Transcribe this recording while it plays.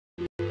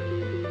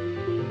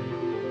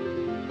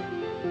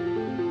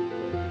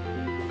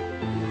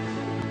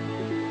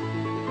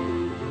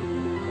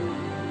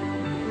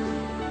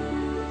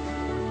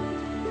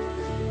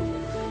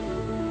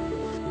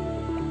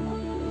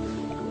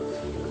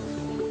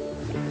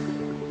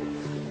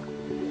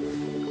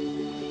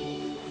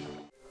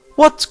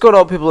What's going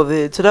on, people of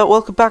the internet?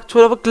 Welcome back to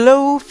another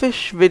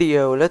Glowfish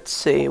video. Let's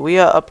see, we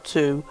are up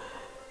to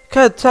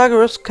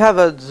Cantankerous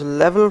Caverns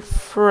level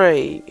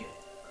 3.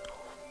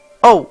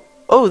 Oh,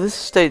 this is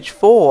stage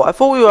 4. I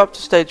thought we were up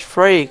to stage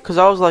 3 because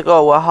I was like,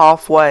 oh, we're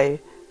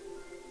halfway.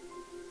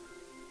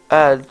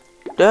 And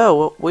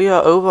no, we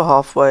are over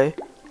halfway.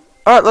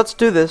 Alright, let's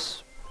do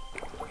this.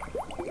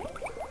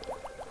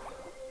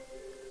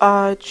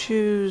 I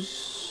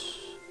choose...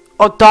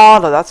 Oh,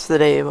 Dana, that's the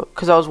name,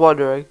 because I was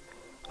wondering.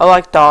 I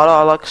like Dana,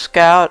 I like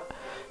Scout.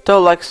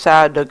 Don't like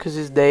Sander, because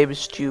his name is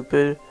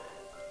stupid.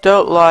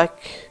 Don't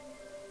like...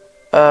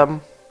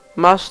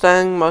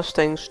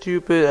 Mustang's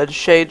stupid, and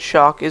Shade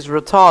Shark is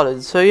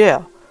retarded, so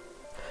yeah.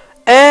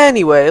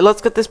 Anyway,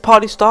 let's get this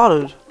party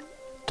started.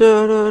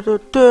 Oh,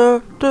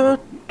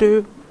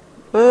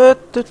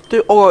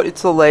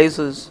 it's the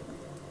lasers.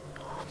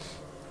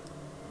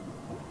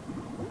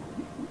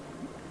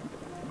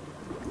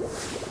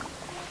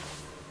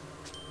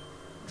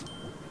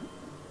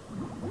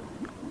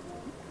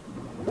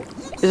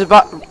 Is it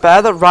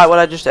bad that right when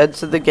I just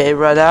entered the game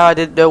right now, I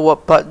didn't know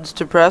what buttons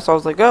to press? I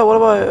was like, oh, what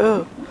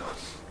am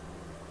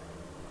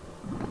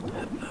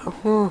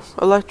I...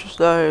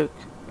 electrostatic.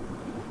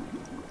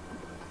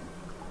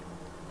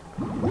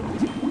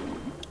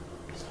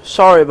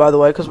 Sorry, by the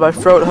way, because my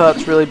throat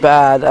hurts really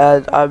bad,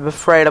 and I'm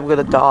afraid I'm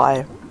gonna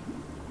die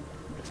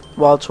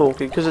while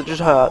talking, because it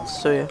just hurts,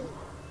 so yeah.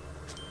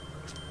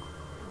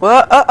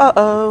 Well,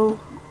 oh!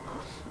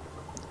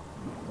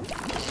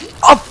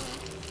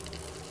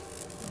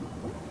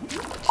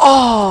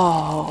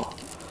 Oh!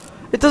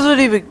 It doesn't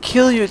even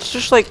kill you, it's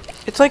just like,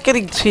 it's like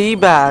getting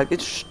teabagged.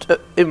 It's just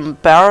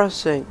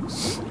embarrassing.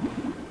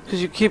 Because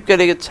you keep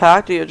getting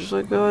attacked and you're just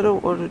like, oh, I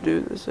don't want to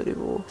do this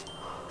anymore.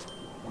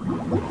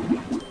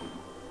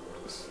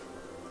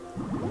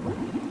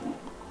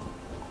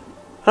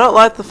 I don't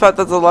like the fact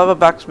that the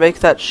leatherbacks make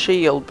that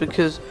shield,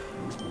 because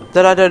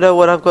then I don't know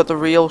when I've got the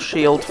real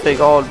shield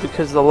thing on,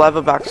 because the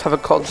leatherbacks have a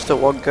constant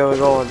one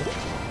going on.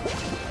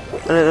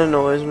 And it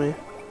annoys me.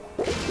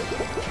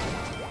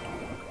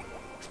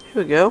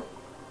 Here we go.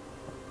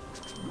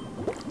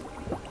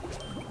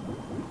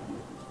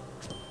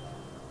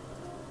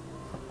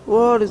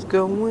 What is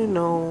going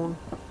on?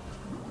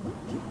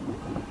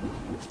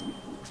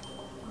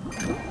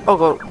 Oh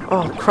god,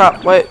 oh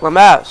crap, wait, my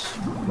mask.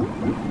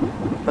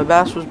 My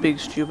mask was being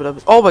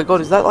stupid. Oh my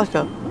god, is that like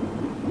a...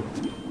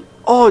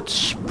 Oh, it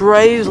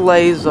sprays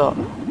laser.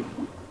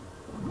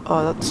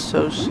 Oh, that's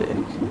so sick.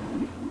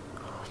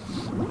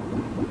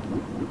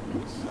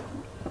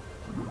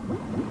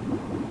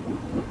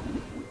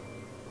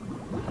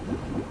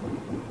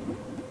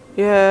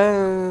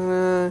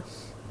 Yeah.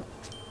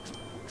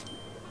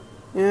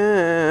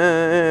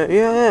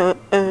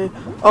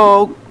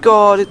 Oh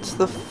god, it's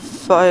the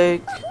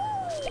fake.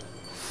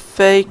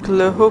 Fake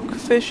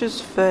Glowfish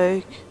is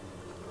fake.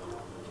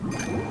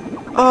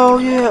 Oh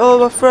yeah, all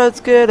my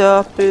friends get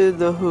up in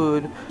the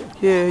hood.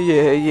 Yeah,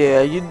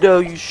 you know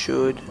you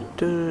should.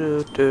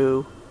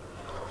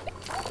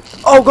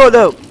 Oh god,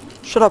 no!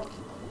 Shut up.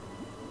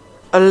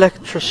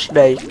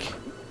 Electrosnake.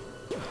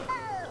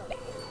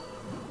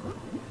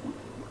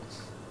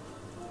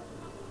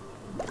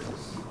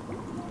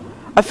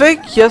 I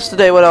think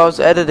yesterday when I was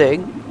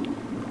editing,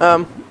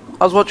 I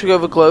was watching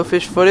over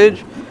Glowfish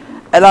footage,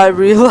 and I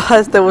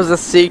realized there was a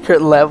secret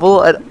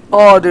level, and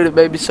oh dude, it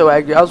made me so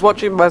angry. I was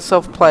watching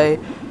myself play,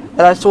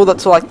 and I saw that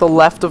to like the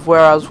left of where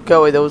I was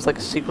going, there was like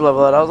a secret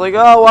level, and I was like,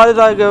 oh, why did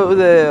I go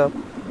there?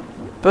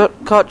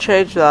 But can't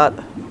change that.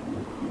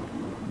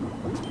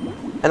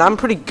 And I'm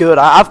pretty good.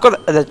 I've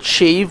got an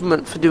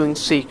achievement for doing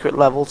secret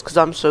levels, because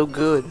I'm so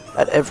good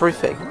at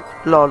everything.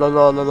 La la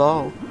la la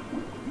la.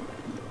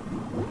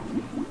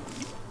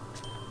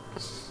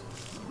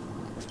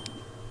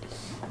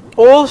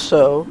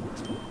 Also,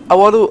 I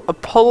want to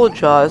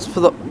apologize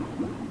for the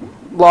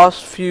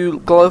last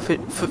few Glowfish,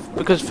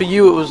 because for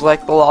you it was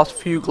like the last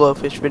few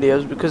Glowfish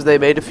videos because they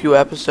made a few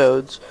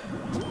episodes.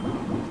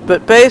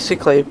 But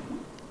basically,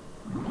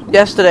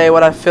 yesterday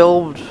when I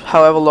filmed,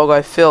 however long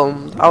I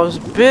filmed, I was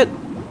a bit,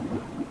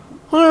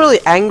 I wasn't really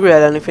angry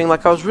at anything,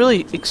 like I was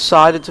really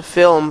excited to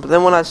film, but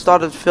then when I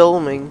started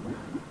filming,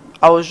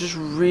 I was just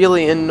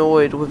really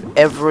annoyed with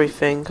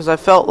everything, because I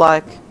felt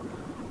like,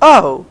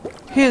 oh,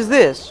 here's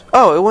this.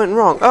 Oh, it went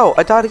wrong. Oh,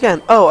 I died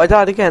again. Oh, I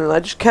died again. And I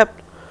just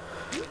kept...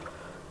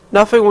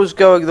 Nothing was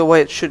going the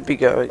way it should be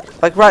going.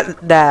 Like,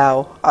 right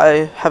now,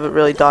 I haven't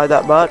really died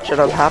that much,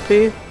 and I'm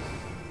happy.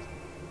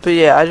 But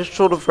yeah, I just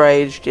sort of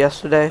raged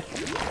yesterday.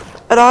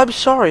 And I'm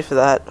sorry for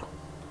that.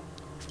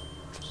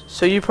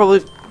 So you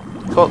probably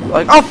got,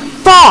 like... Oh,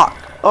 fuck!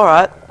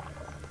 Alright.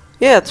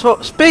 Yeah,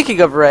 speaking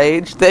of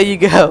rage, there you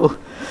go.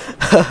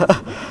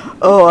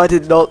 Oh, I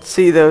did not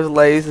see those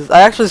lasers.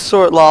 I actually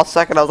saw it last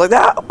second. I was like,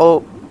 ah!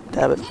 Oh,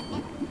 damn it.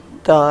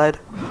 Died.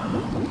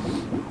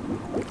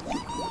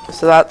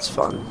 So that's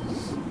fun.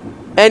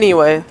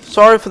 Anyway,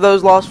 sorry for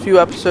those last few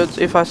episodes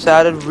if I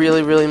sounded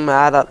really, really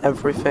mad at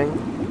everything.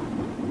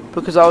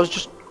 Because I was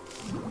just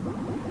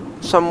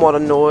somewhat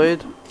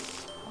annoyed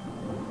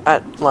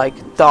at,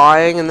 like,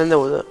 dying, and then there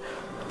was a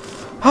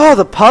Oh,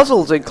 the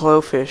puzzles in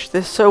Glowfish.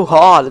 They're so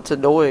hard, it's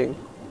annoying.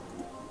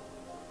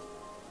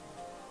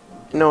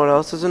 You know what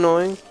else is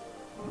annoying?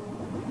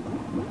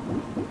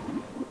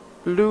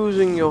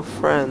 Losing your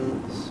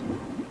friends.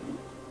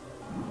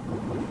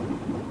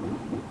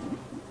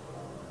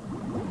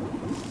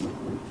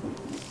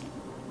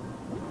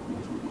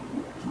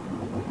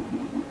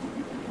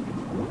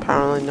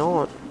 Apparently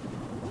not.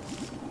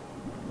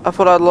 I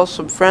thought I'd lost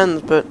some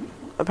friends, but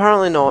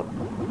apparently not.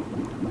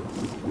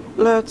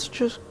 Let's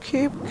just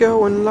keep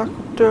going like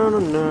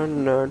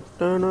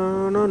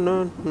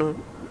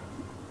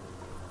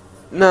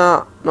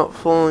Nah, not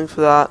falling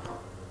for that.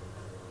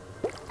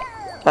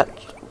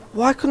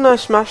 Why couldn't I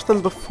smash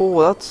them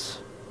before? That's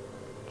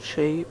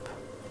cheap.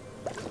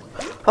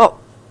 Oh.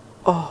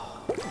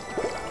 Oh.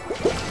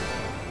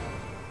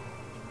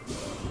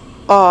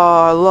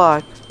 I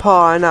like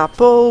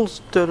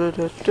pineapples.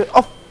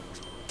 Oh.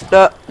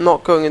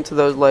 Not going into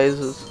those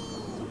lasers.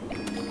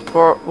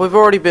 We've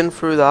already been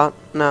through that.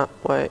 Nah,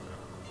 wait.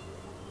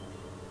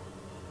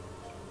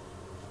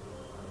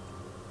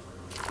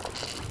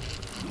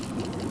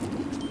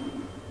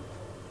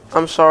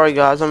 I'm sorry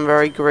guys, I'm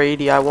very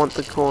greedy. I want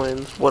the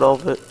coins. What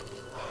of it?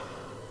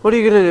 What are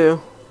you gonna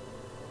do?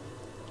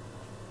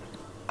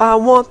 I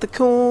want the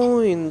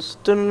coins.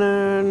 I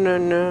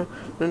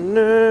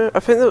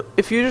think that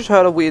if you just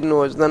heard a weird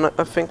noise, then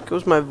I think it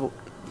was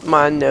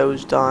my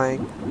nose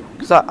dying.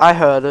 Because I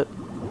heard it.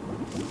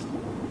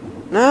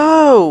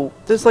 No!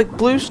 There's like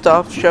blue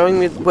stuff showing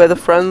me where the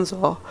friends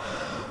are.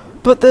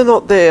 But they're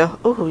not there.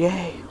 Oh,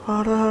 yay.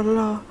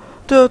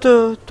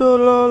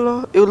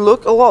 It would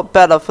look a lot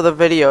better for the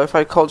video if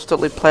I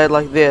constantly played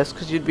like this,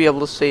 because you'd be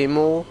able to see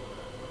more.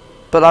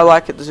 But I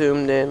like it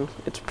zoomed in.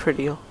 It's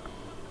prettier.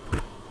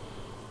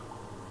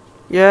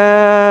 Yay!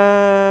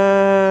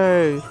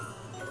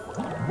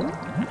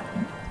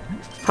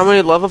 How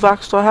many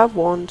leverbacks do I have?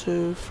 1,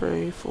 2,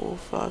 3, 4,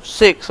 5,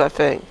 6, I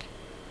think.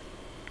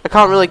 I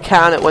can't really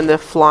count it when they're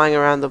flying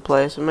around the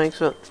place. It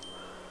makes it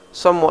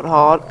somewhat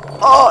hard.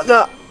 Oh,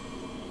 no!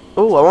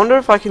 Oh, I wonder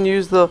if I can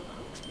use the...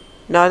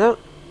 No, I don't...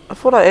 I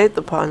thought I ate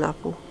the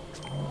pineapple.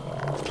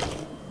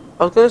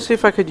 I was gonna see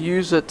if I could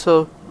use it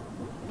to...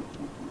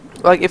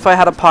 Like, if I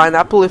had a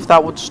pineapple, if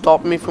that would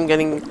stop me from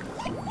getting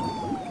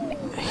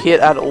hit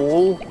at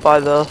all by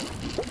the...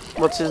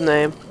 What's his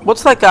name?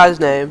 What's that guy's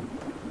name?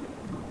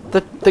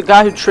 The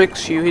guy who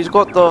tricks you. He's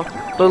got the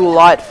little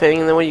light thing,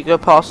 and then when you go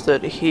past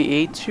it, he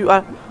eats you.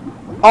 Oh,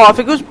 I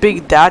think it was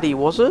Big Daddy,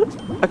 was it?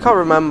 I can't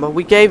remember.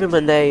 We gave him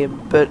a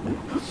name, but...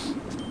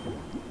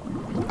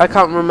 I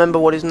can't remember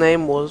what his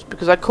name was,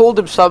 because I called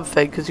him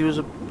something, because he was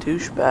a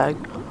douchebag.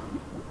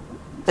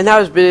 And now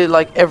he's been in,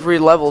 like, every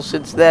level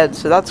since then,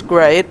 so that's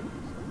great.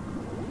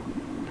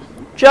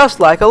 Just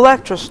like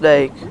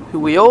Electrosnake, who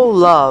we all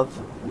love.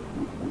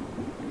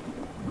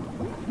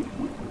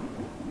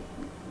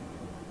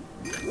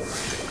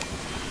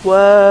 Whoa!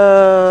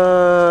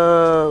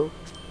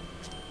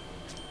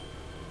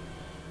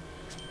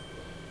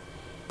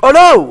 Oh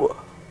no!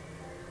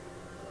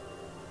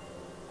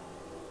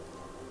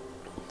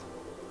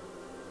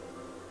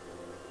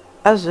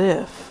 As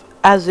if,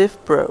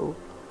 bro.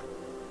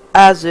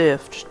 As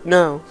if, just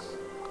no,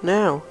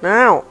 now.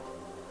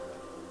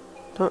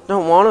 Don't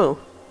want to.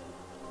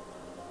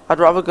 I'd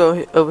rather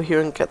go over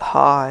here and get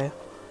high,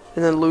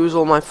 and then lose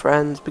all my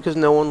friends because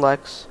no one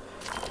likes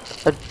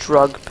a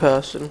drug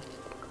person.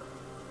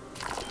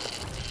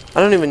 I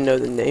don't even know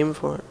the name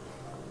for it.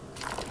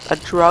 A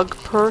drug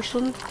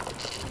person?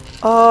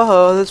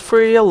 Oh, there's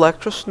 3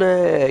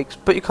 Electrosnakes,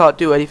 but you can't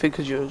do anything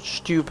because you're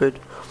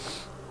stupid.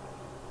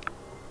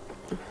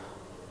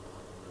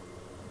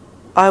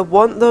 I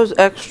want those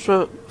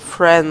extra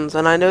friends,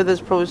 and I know there's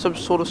probably some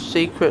sort of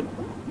secret.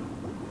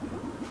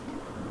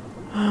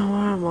 Where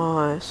am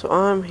I? So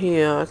I'm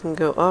here. I can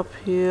go up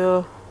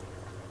here.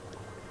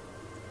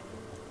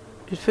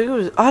 You'd think it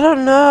was... I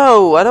don't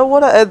know. I don't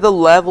want to end the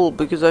level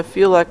because I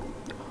feel like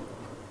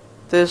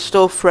there's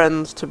still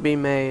friends to be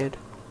made.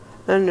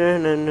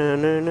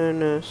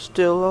 No,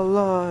 still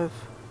alive.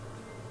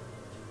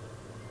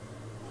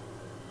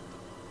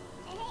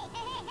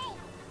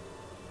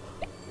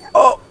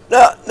 Oh,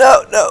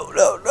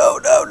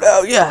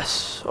 no,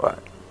 yes. Alright.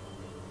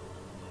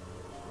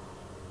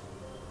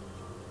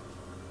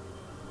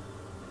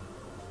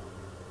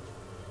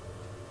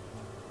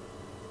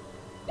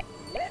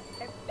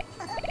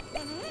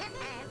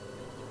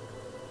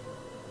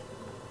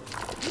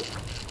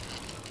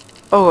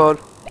 Oh god.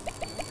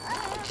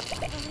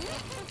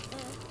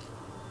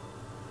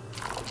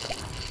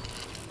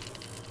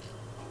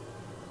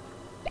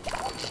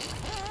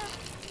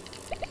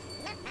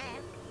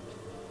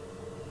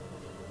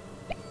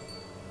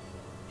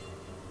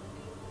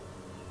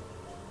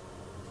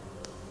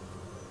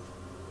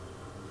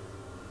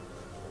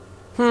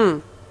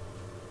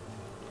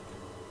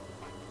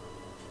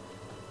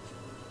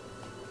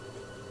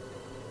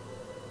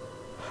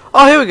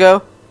 Oh, here we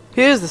go.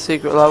 Here's the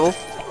secret level.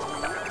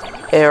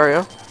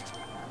 Area.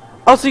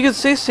 Oh, so you can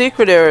see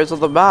secret areas on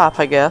the map,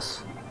 I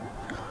guess.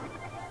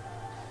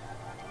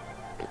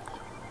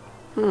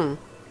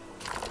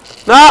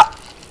 Ah!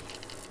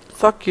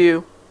 Fuck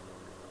you.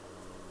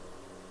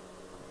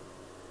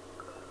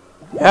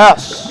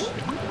 Yes.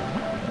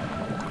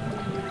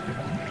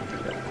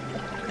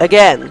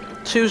 Again,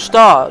 2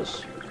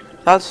 stars.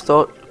 That's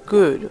not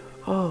good.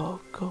 Oh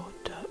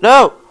god.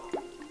 No!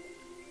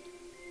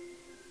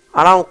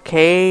 I don't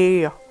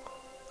care.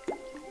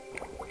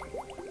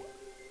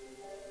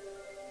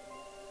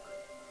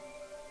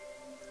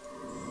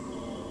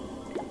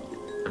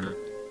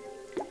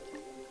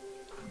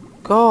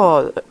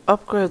 God,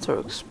 upgrades are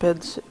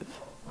expensive.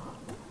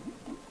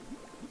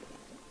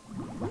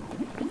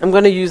 I'm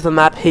gonna use the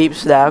map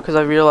heaps now because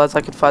I realized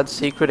I could find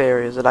secret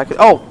areas and I could.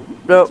 Oh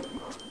no!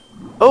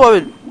 Oh, I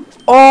mean,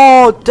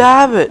 oh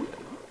damn it!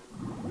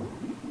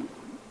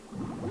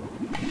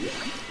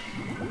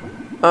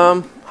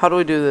 How do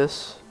we do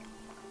this?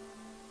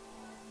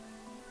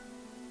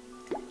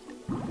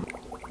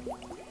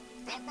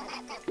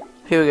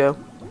 Here we go.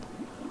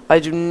 I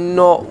do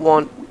not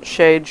want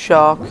Shade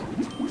Shark.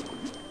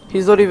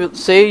 He's not even.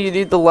 See, you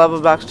need the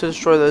leverbacks to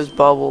destroy those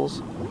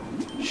bubbles.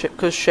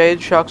 Because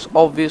Shade Shark's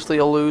obviously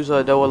a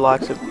loser. No one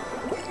likes him.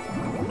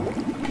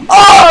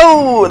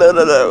 Oh no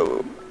no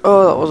no!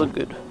 Oh, that wasn't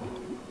good.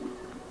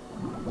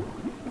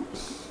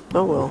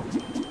 Oh well.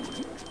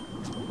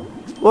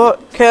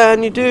 What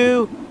can you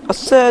do? I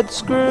said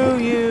screw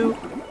you.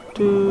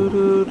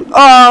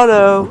 Oh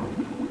no!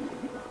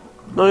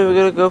 Not even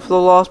gonna go for the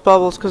lost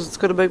bubbles because it's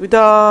gonna make me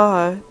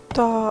die.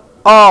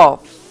 Oh,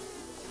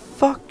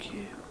 fuck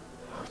you.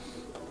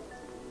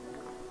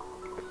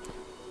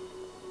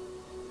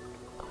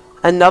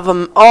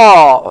 Another.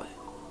 Oh,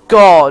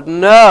 God,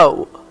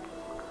 no.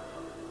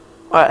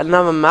 Alright,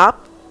 another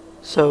map.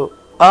 So,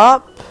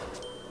 up.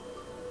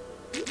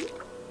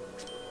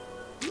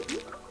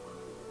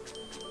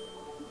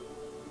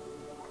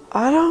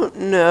 I don't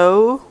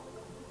know.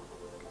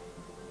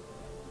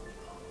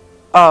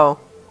 Oh.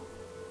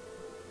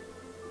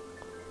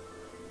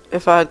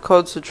 If I had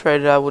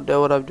concentrated, I would know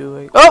what I'm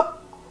doing. Oh!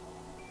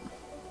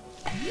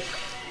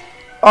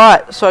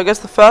 Alright, so I guess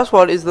the first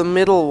one is the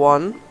middle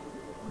one.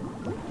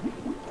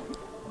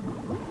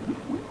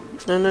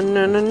 No, no,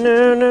 no, no,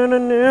 no, no, no,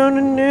 no,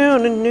 no,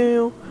 no,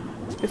 no.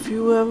 If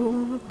you ever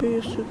wanna be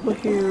a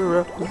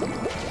superhero.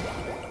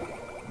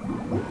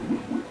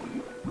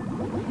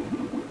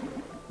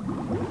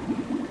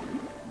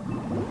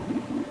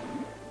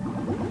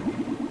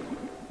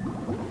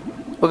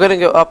 We're gonna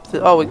go up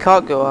the. Oh, we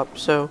can't go up,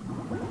 so.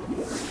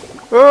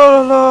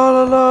 La la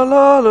la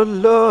la la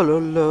la la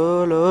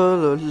la la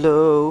la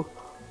la.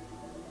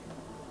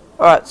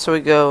 Alright, so we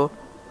go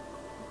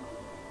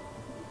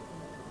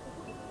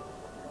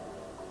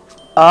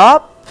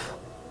up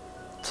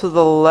to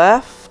the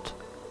left,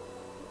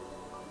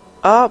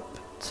 up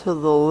to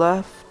the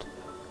left,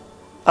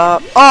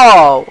 up.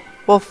 Oh,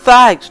 well,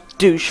 thanks,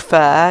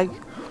 douchebag.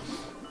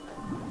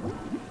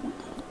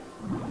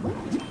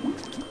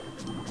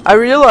 I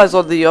realized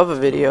on the other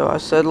video, I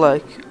said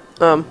like,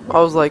 I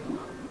was like,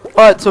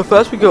 alright, so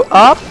first we go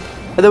up,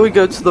 and then we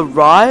go to the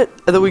right,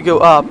 and then we go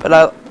up, and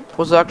I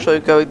was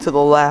actually going to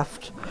the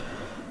left.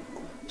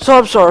 So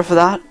I'm sorry for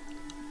that.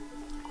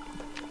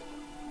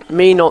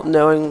 Me not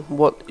knowing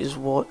what is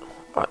what.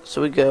 Alright,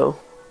 so we go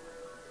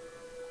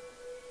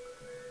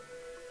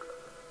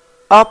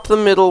up the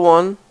middle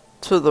one,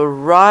 to the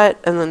right,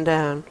 and then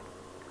down.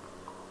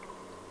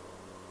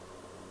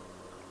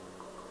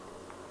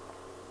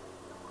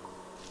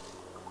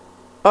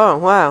 Oh,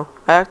 wow.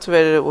 I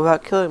activated it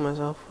without killing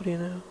myself. What do you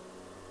know?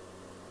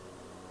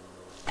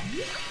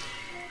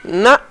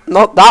 Nah,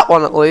 not that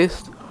one at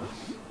least.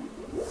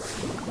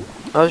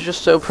 I was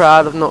just so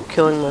proud of not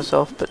killing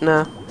myself, but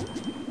nah.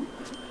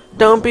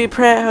 Don't be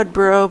proud,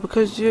 bro,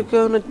 because you're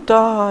gonna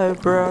die,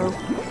 bro.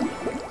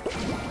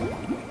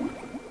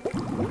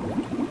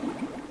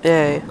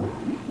 Yay.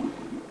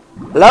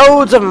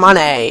 Loads of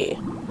money!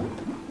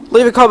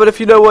 Leave a comment if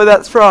you know where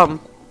that's from.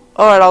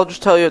 Alright, I'll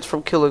just tell you it's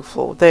from Killing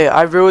Floor. There,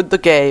 I ruined the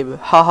game.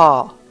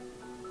 Haha.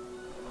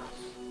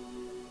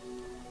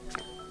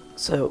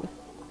 So.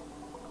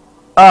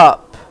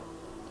 Up.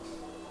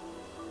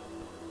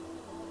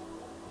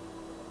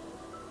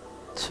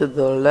 To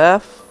the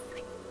left.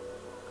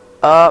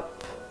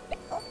 Up.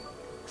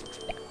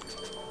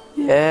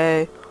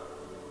 Yay.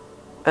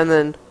 And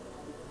then.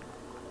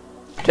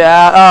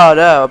 Down. Oh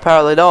no,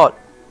 apparently not.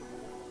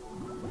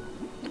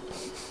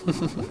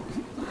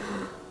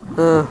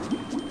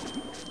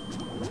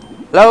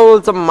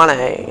 Loads of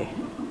money.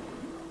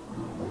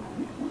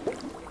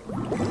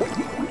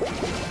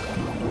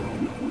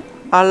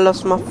 I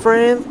lost my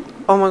friend.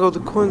 Oh my god, the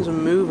coins are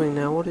moving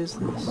now. What is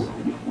this?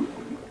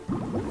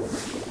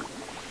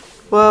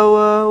 Whoa,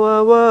 whoa,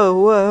 whoa,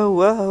 whoa, whoa,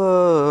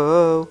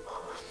 whoa.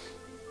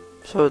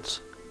 So it's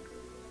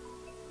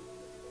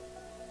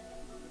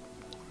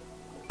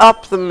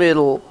up the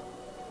middle.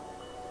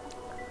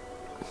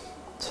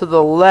 To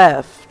the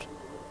left.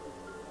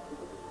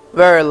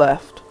 Very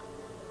left.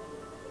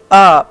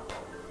 Up.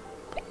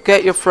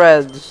 Get your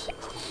friends.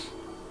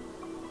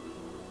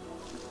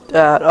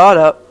 Down. On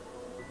up.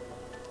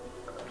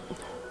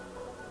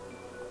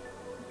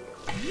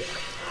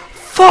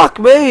 Fuck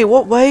me!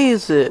 What way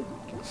is it?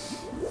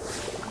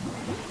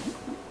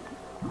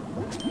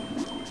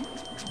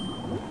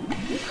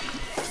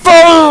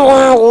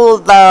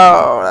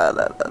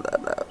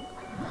 no.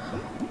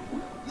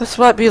 This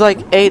might be like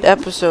 8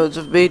 episodes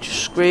of me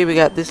just screaming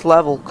at this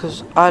level,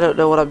 because I don't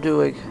know what I'm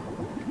doing.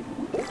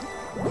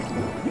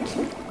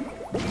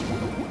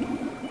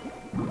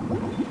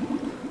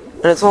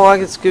 And it's not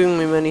like it's giving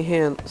me many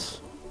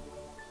hints.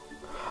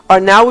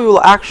 Alright, now we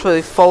will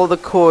actually follow the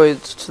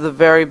coins to the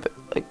very,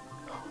 like...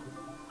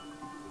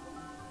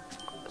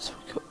 So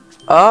we go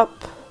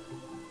up.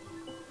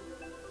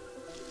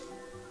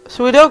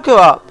 So we don't go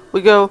up,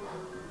 we go...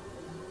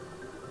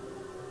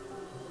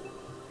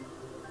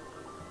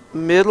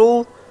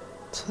 middle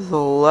to the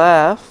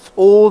left,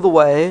 all the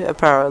way,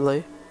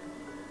 apparently.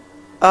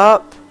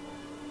 Up.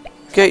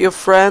 Get your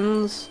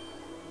friends.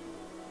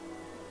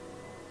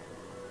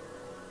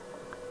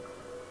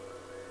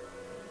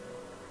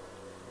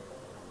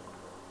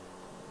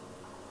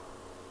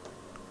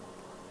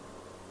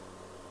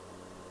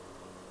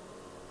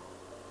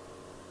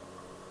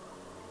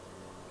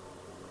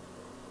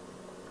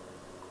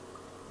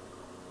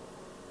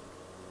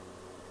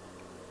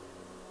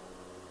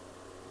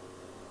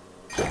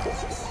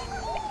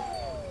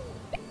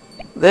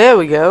 There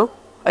we go,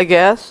 I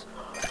guess.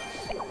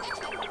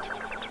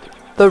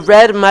 The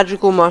red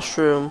magical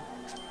mushroom.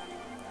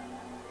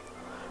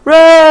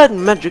 Red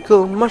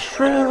magical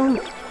mushroom.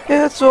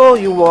 It's all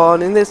you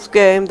want in this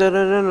game. Da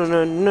 -da -da -da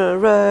 -da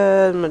 -da.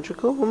 Red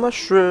magical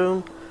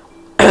mushroom.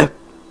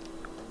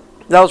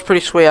 That was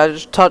pretty sweet. I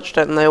just touched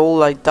it and they all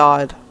like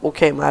died. Or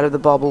came out of the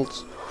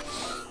bubbles.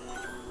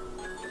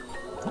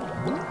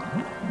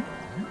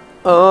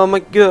 Oh my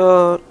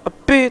god. I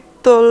beat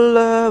the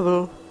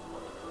level.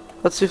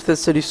 Let's see if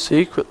there's any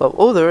secret level.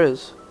 Oh, there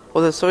is. Oh,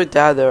 there's somebody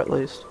died there at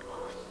least.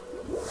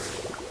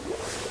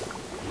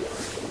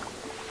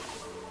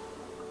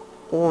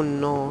 Oh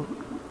no.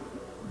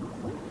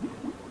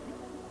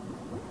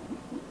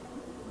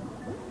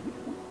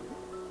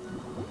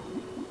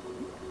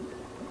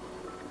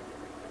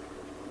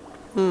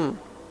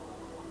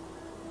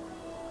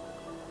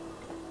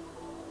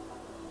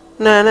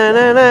 Na na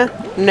na na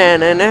na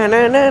na na na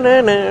na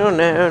na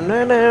na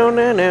na na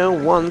na na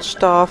 1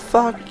 star,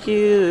 fuck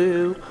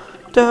you.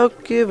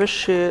 Don't give a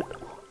shit.